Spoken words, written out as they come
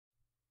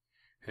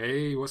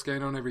Hey, what's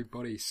going on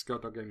everybody?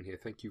 ScottDogGaming here.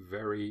 Thank you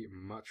very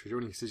much for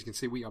joining us. As you can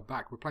see, we are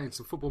back. We're playing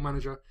some Football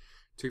Manager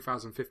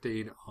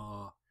 2015,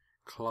 our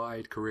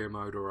Clyde career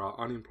mode, or our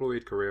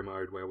Unemployed career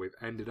mode, where we've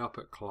ended up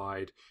at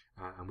Clyde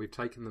and we've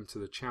taken them to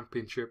the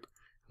Championship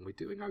and we're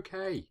doing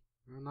okay.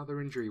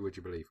 Another injury, would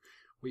you believe?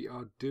 We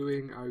are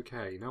doing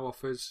okay. No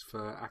offers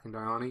for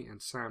Akindayani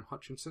and Sam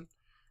Hutchinson,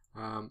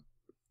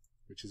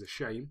 which is a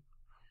shame,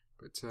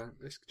 but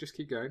let's just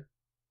keep going.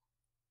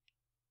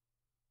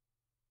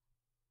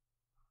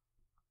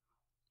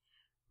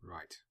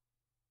 Right,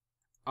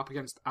 up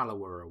against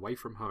Alloa, away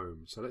from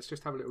home. So let's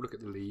just have a little look at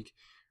the league.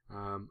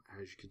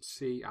 As you can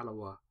see,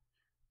 Alloa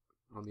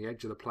on the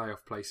edge of the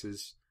playoff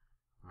places.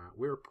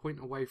 We're a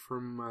point away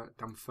from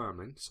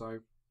Dunfermline, so I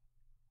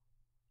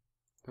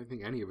don't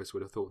think any of us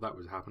would have thought that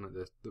would happen at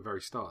the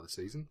very start of the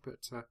season.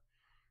 But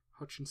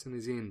Hutchinson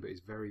is in, but he's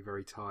very,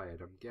 very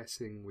tired. I'm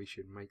guessing we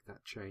should make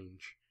that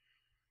change.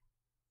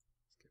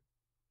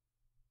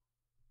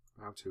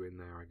 Let's get Bautu in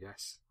there, I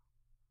guess.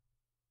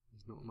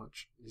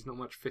 He's not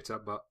much fitter,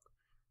 but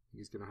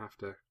he's going to have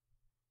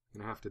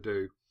to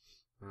do.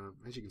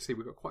 As you can see,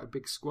 we've got quite a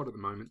big squad at the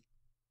moment.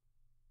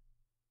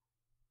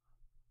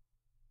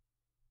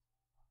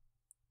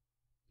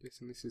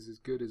 Guessing this is as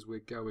good as we're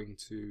going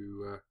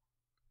to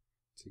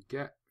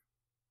get.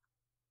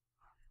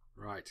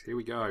 Right, here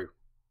we go.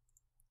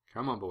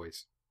 Come on,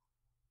 boys.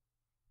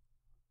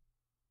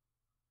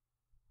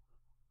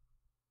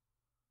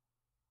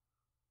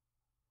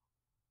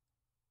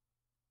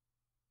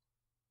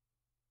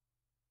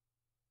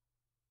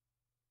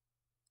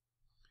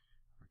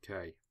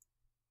 Okay,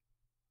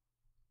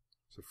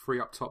 so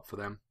 3 up top for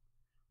them.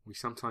 We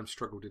sometimes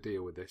struggle to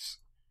deal with this.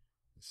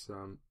 Let's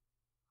tell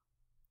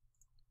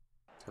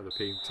the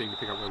team to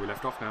pick up where we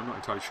left off now. I'm not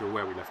entirely sure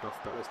where we left off,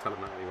 but let's tell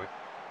them that anyway.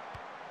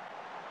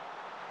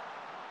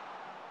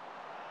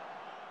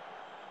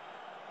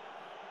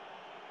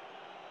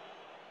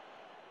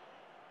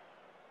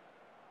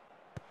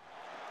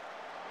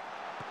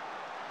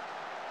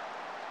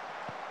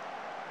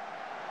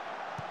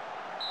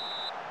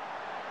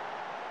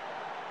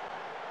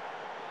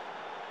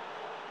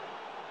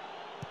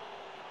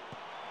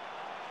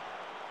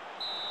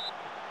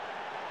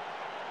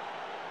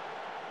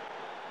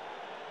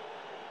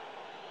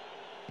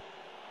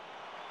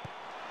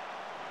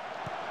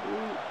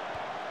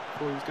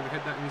 Thought he was going to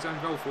head that in his own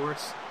goal for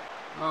us.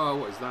 Oh,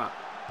 what is that?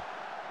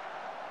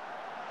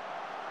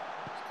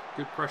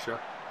 Good pressure.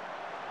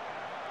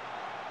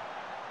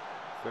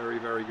 Very,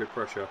 very good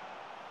pressure.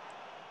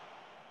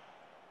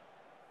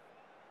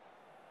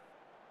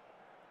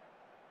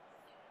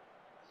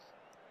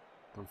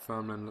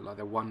 Dunfermline look like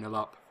they're 1-0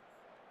 up.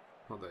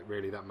 Not that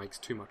really that makes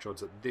too much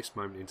odds at this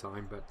moment in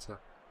time, but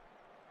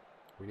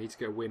we need to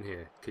get a win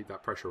here. Keep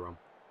that pressure on.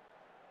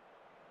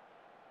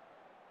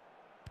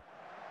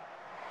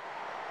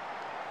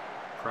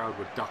 Crowd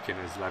were ducking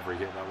as Lavery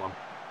hit that one.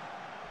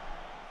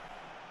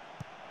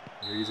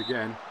 Here he is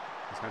again.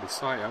 He's had his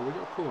sight out. We've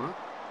got a corner.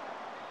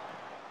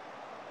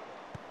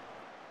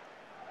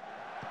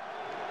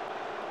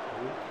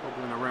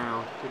 Wobbling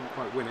around. Didn't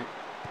quite win it.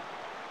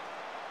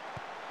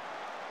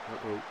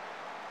 Uh-oh.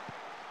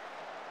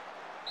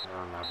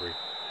 Down Lavery.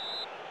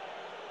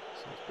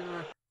 So it's been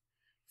a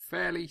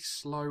fairly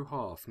slow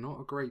half. Not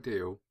a great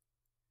deal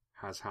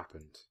has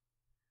happened.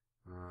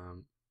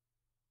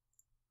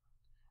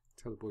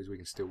 Tell the boys we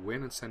can still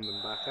win and send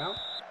them back out.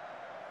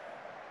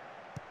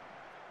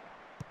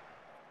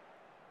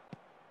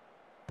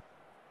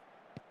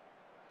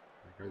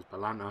 There goes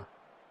Balanta.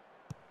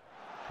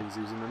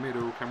 Pizu's in the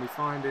middle. Can we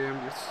find him?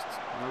 Yes.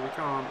 No, we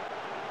can't.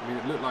 I mean,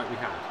 it looked like we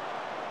had.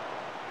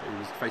 But he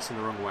was facing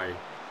the wrong way.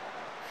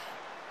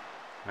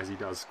 As he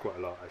does quite a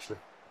lot, actually.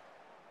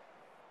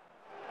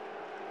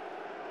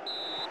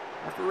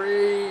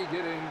 Referee!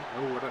 Get in!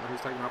 Oh, I don't know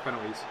who's taking our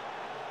penalties.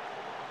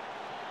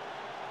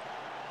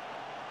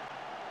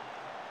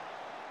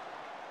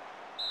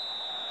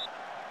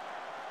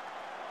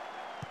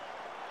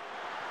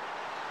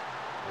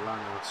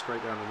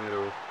 Straight down the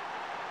middle.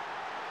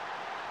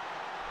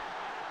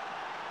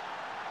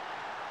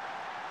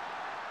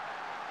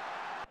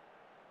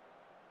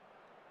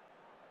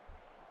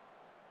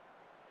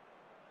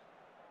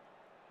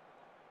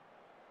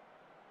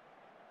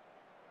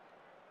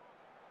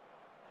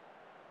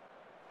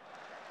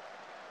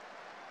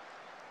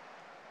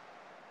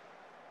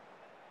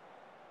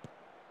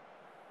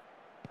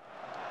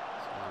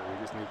 So we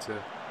just need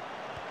to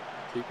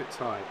keep it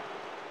tight.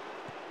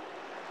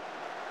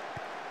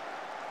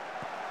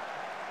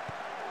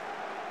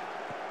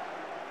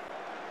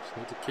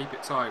 Need to keep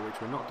it tight,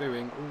 which we're not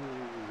doing.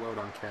 Ooh, well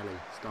done, Kelly.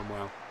 It's done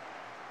well.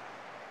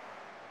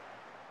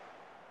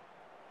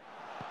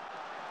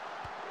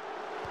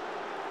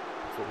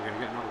 Thought we were going to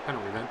get another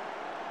penalty then.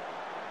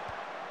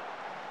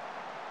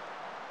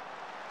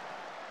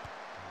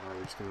 No,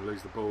 we're just going to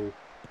lose the ball.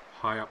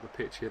 High up the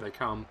pitch. Here they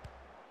come.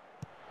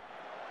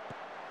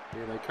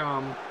 Here they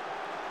come.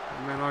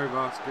 And then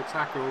over. It's a good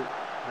tackle.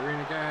 They're in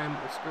again.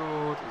 They've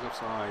scored. He's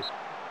offside.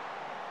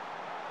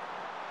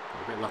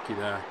 Got a bit lucky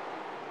there.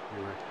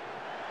 Anyway.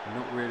 and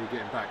not really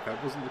getting back.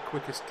 That wasn't the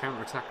quickest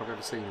counter-attack I've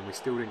ever seen, and we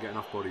still didn't get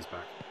enough bodies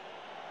back.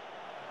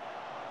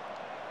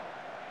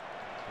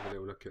 Have a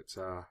little look at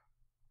our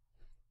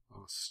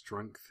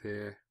strength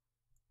here.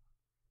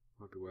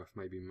 Might be worth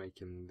maybe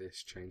making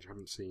this change. I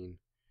haven't seen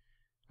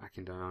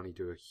Akindayani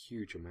do a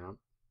huge amount.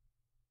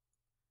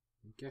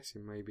 I'm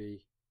guessing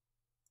maybe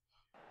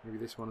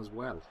this one as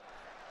well.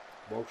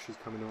 Walsh is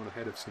coming on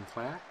ahead of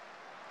Sinclair.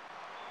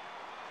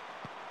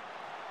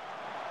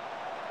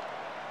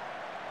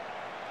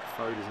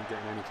 Fode isn't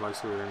getting any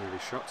closer with any of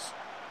his shots.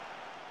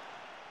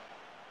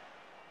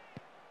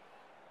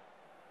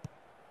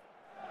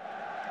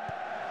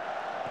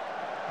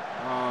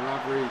 Oh,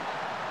 Lavery.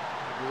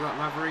 Was that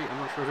Lavery? I'm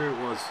not sure who it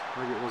was.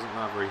 Maybe it wasn't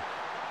Lavery.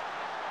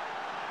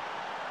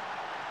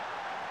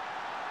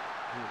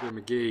 It might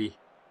be McGee.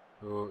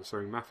 Oh,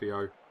 sorry,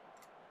 Maffio.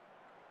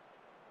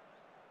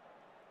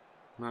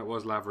 No, it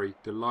was Lavery.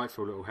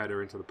 Delightful little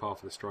header into the path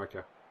of the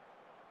striker.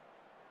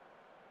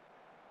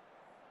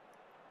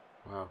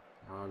 Wow.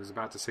 I was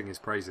about to sing his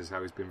praises,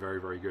 how he's been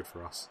very, very good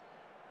for us.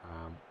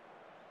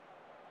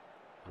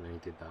 And then he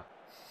did that.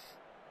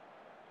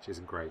 Which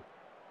isn't great.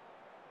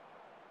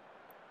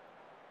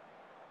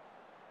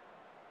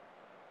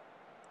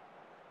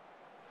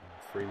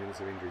 And 3 minutes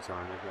of injury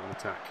time. They've got an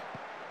attack.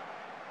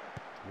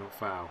 Not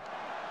foul.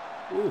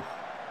 Ooh.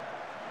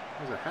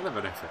 That was a hell of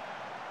an effort.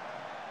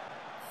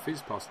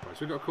 Fizz past the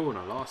post. We've got a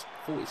corner. Last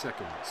 40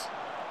 seconds.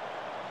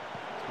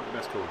 It's not the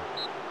best corner.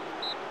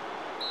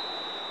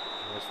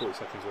 Those 40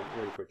 seconds went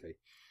really quickly.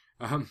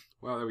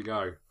 Well, there we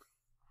go.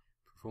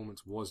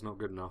 Performance was not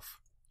good enough.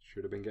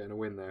 Should have been getting a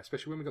win there,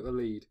 especially when we got the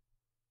lead.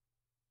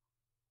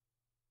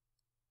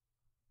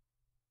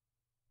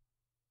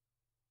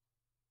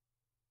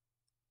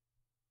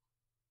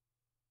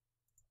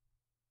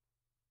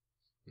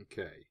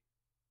 Okay.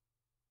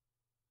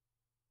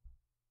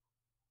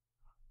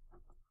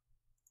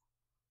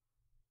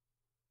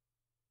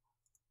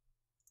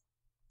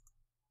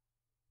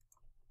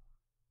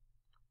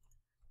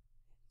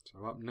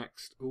 So up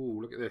next,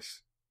 ooh, look at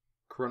this.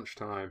 Crunch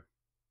time.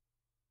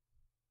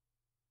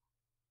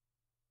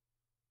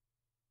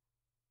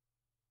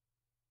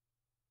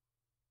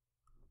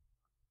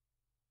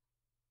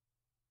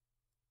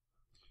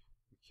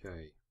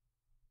 Okay.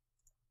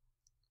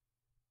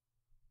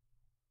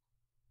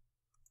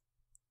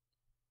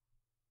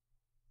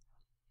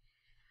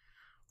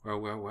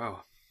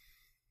 Well.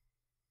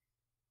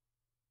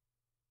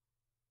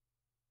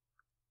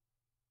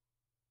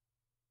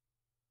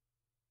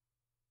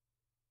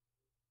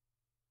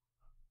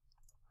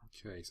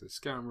 Okay, so the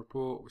scouting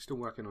report, we're still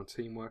working on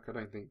teamwork. I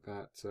don't think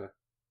that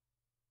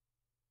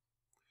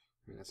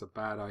that's a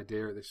bad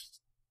idea at this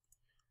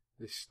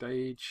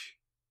stage.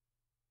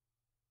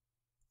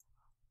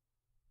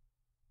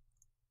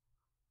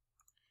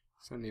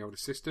 Send the old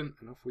assistant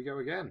and off we go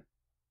again.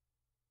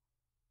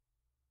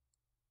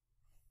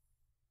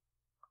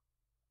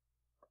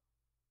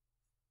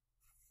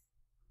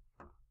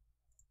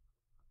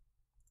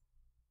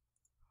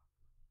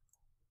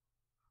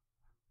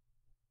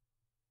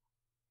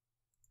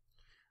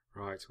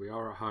 Right, we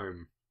are at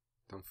home.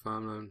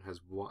 Dunfermline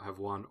have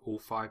won all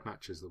 5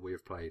 matches that we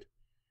have played.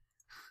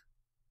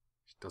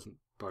 Which doesn't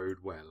bode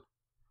well.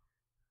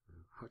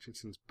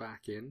 Hutchinson's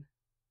back in.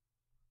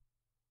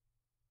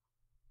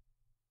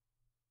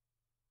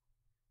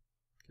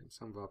 Getting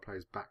some of our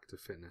players back to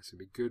fitness. It'd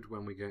be good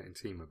when we get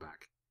Intima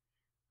back.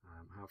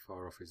 How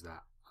far off is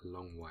that? A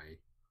long way.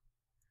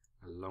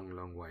 A long,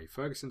 long way.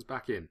 Ferguson's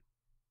back in.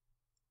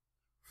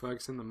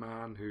 Ferguson, the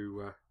man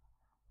who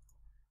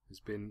has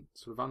been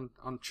sort of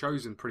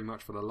unchosen pretty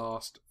much for the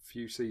last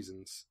few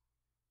seasons,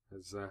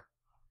 has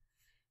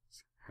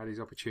had his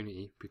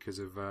opportunity because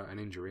of an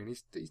injury, and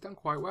he's done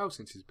quite well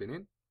since he's been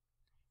in.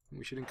 And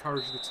we should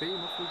encourage the team.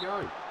 Off we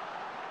go.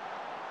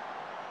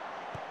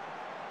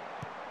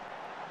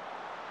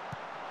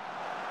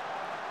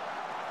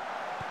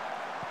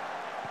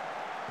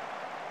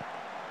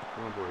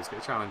 Come on, boys,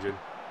 get challenging.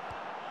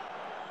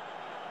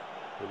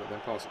 We'll let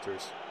them pass it to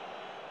us.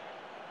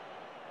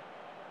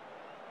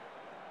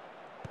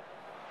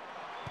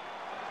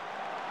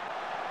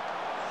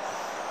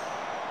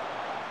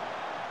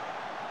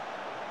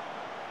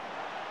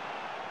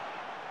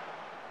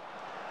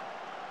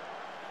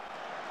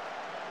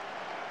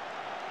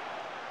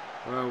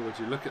 Well, would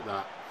you look at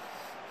that?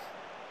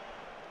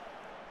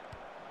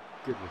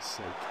 Goodness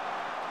sake.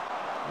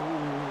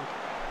 Ooh.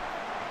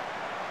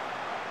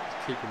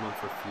 Let's keep him on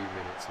for a few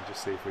minutes and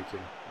just see if we can...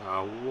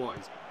 Oh, what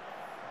is...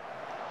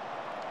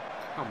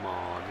 Come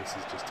on, this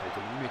is just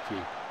taking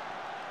mickey.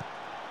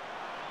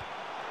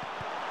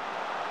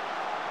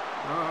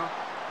 Oh.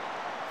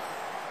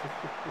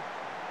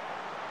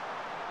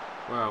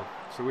 Well,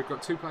 so we've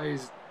got 2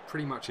 players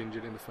pretty much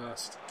injured in the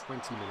first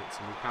 20 minutes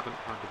and we haven't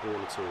had the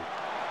ball at all.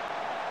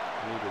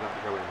 I needed that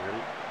to go in,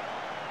 really.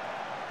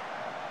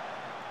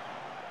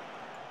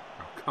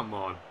 Oh, come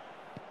on.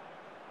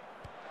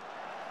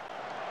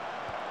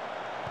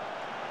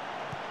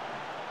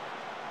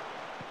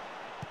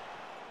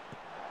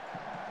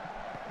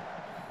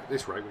 At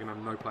this rate, we're going to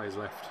have no players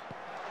left.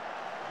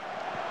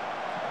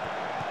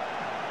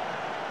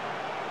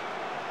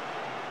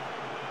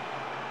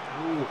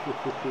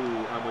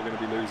 And we're going to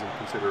be losing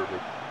considerably.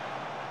 We're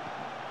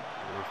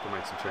going to have to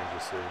make some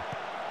changes soon.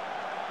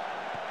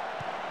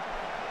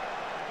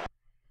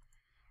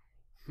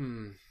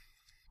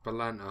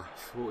 Balanta,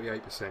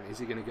 48%. Is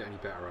he going to get any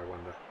better, I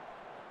wonder?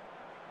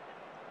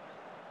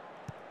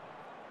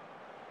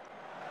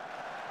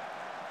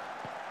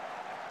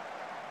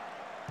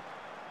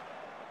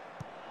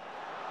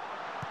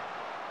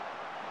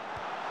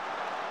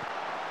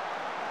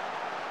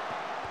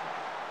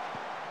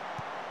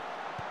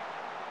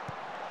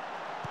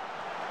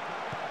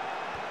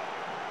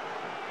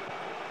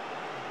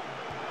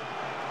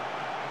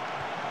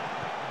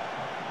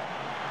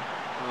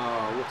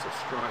 Oh, what a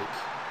strike.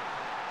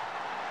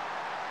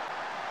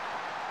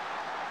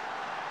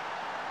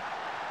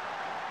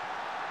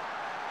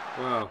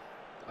 Well,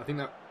 I think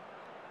that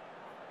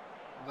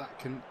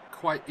can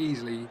quite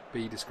easily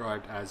be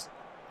described as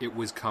it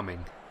was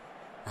coming.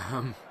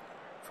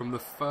 From the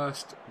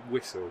first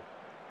whistle,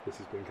 this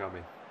has been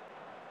coming.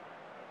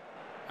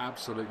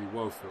 Absolutely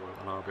woeful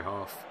on our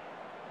behalf.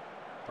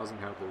 Doesn't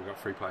help that we've got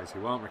 3 players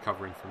who aren't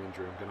recovering from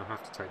injury. I'm going to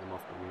have to take them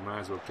off, but we may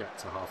as well get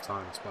to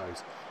half-time, I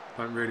suppose.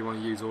 Don't really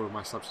want to use all of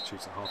my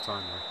substitutes at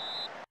half-time, though.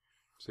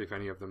 See if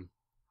any of them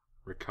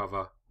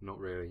recover. Not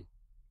really.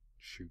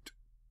 Shoot.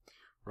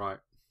 Right.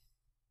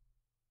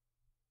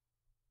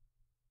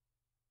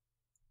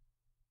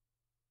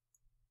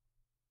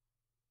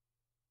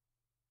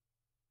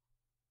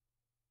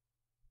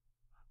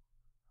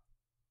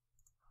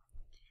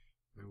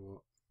 You know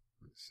what?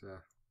 Let's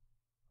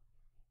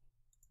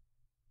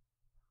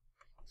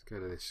go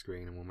to this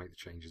screen and we'll make the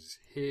changes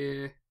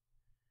here,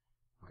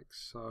 like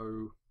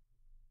so.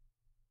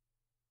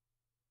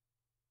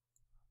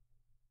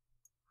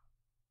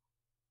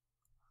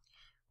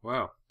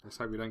 Well, let's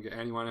hope we don't get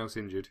anyone else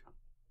injured.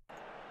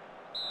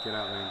 Get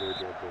out there and do a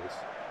job, boys.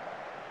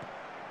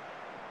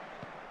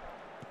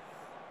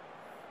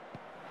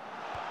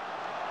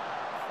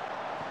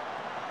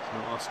 It's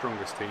not our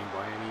strongest team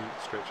by any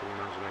stretch of the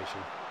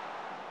imagination.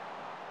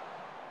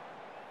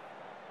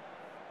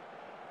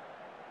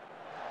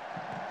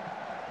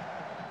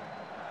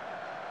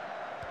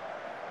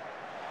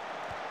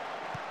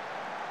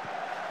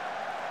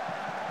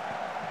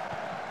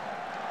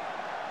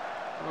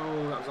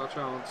 Oh, that was our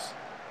chance.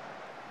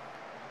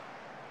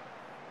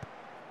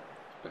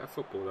 Better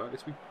football though, at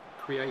least we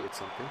created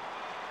something.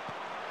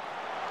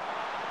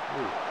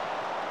 Ooh.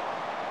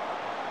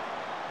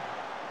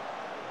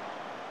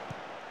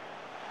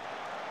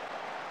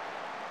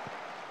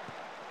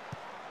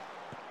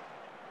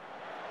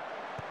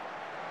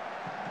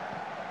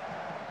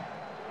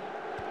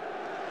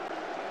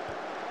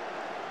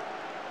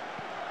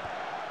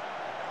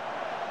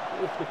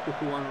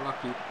 Oh,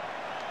 unlucky.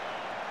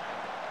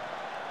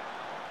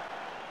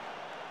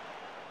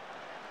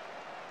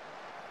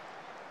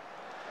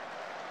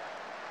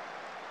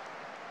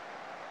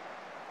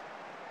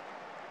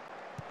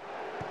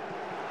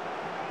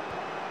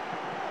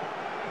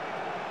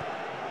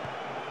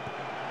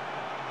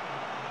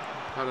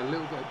 Had a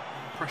little bit of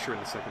pressure in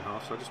the second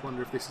half, so I just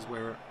wonder if this is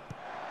where it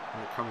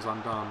comes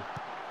undone.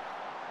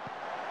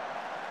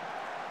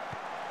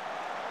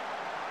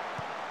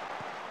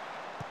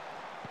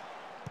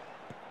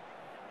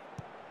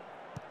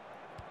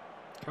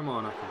 Come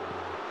on, Acclaimed.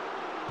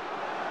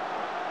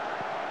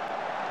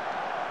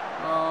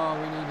 Oh,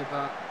 we needed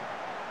that.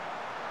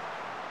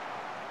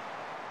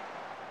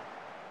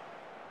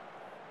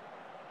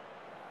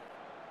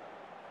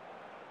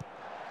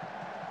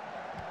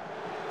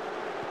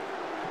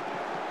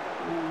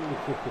 Ooh.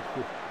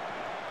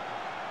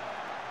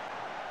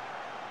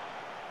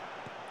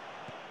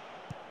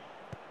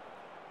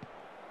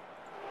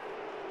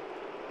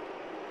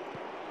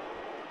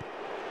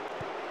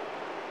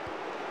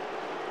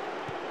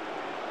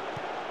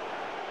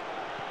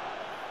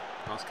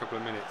 Last couple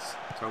of minutes,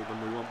 told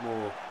them we want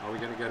more. Are we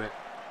going to get it?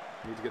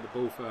 We need to get the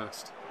ball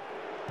first.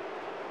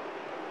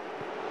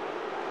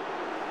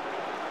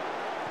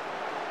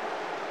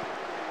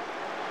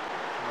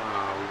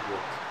 Oh,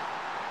 what?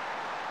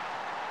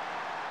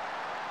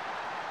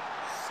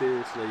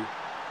 Seriously?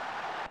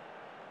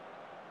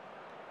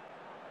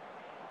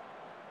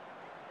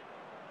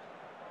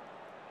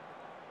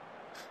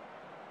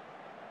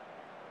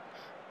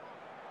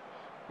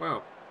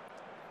 Well,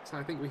 so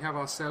I think we have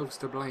ourselves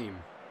to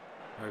blame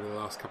over the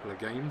last couple of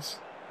games.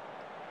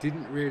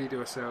 Didn't really do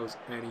ourselves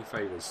any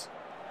favours.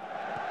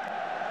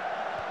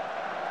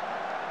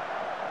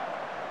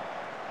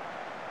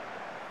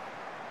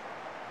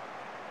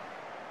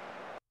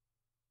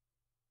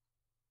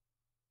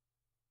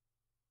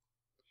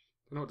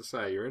 Don't know what to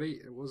say, you ready?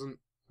 It wasn't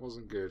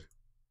good.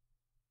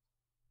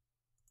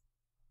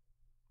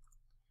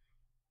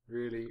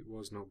 Really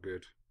was not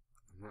good.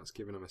 And that's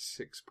given them a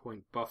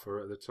 6-point buffer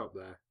at the top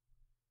there.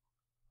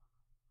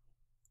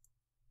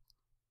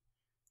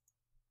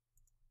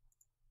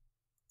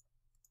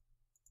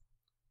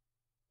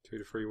 Two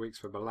to 3 weeks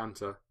for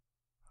Balanta.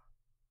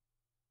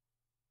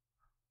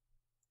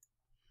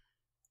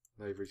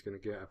 Lavery's going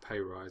to get a pay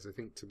rise. I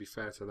think, to be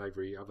fair to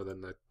Lavery, other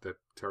than the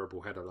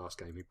terrible header last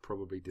game, he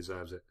probably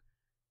deserves it.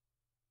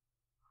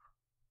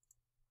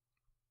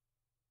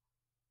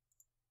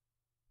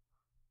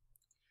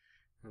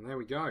 And there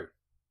we go.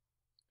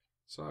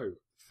 So,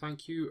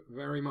 thank you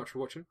very much for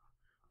watching.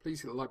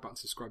 Please hit the like button,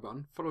 subscribe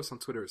button. Follow us on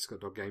Twitter at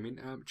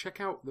ScottDogGaming.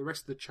 Check out the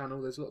rest of the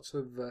channel. There's lots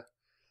of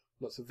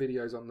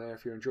videos on there.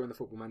 If you're enjoying the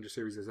Football Manager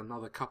series, there's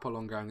another couple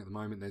ongoing at the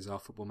moment. There's our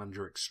Football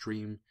Manager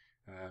Extreme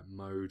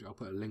mode. I'll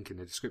put a link in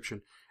the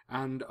description.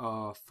 And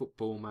our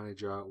Football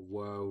Manager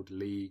World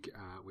League,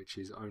 which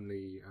is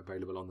only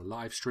available on the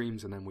live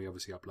streams. And then we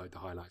obviously upload the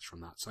highlights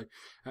from that. So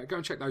go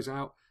and check those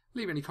out.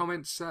 Leave any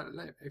comments.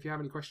 If you have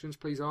any questions,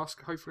 please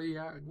ask. Hopefully,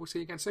 we'll see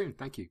you again soon.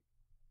 Thank you.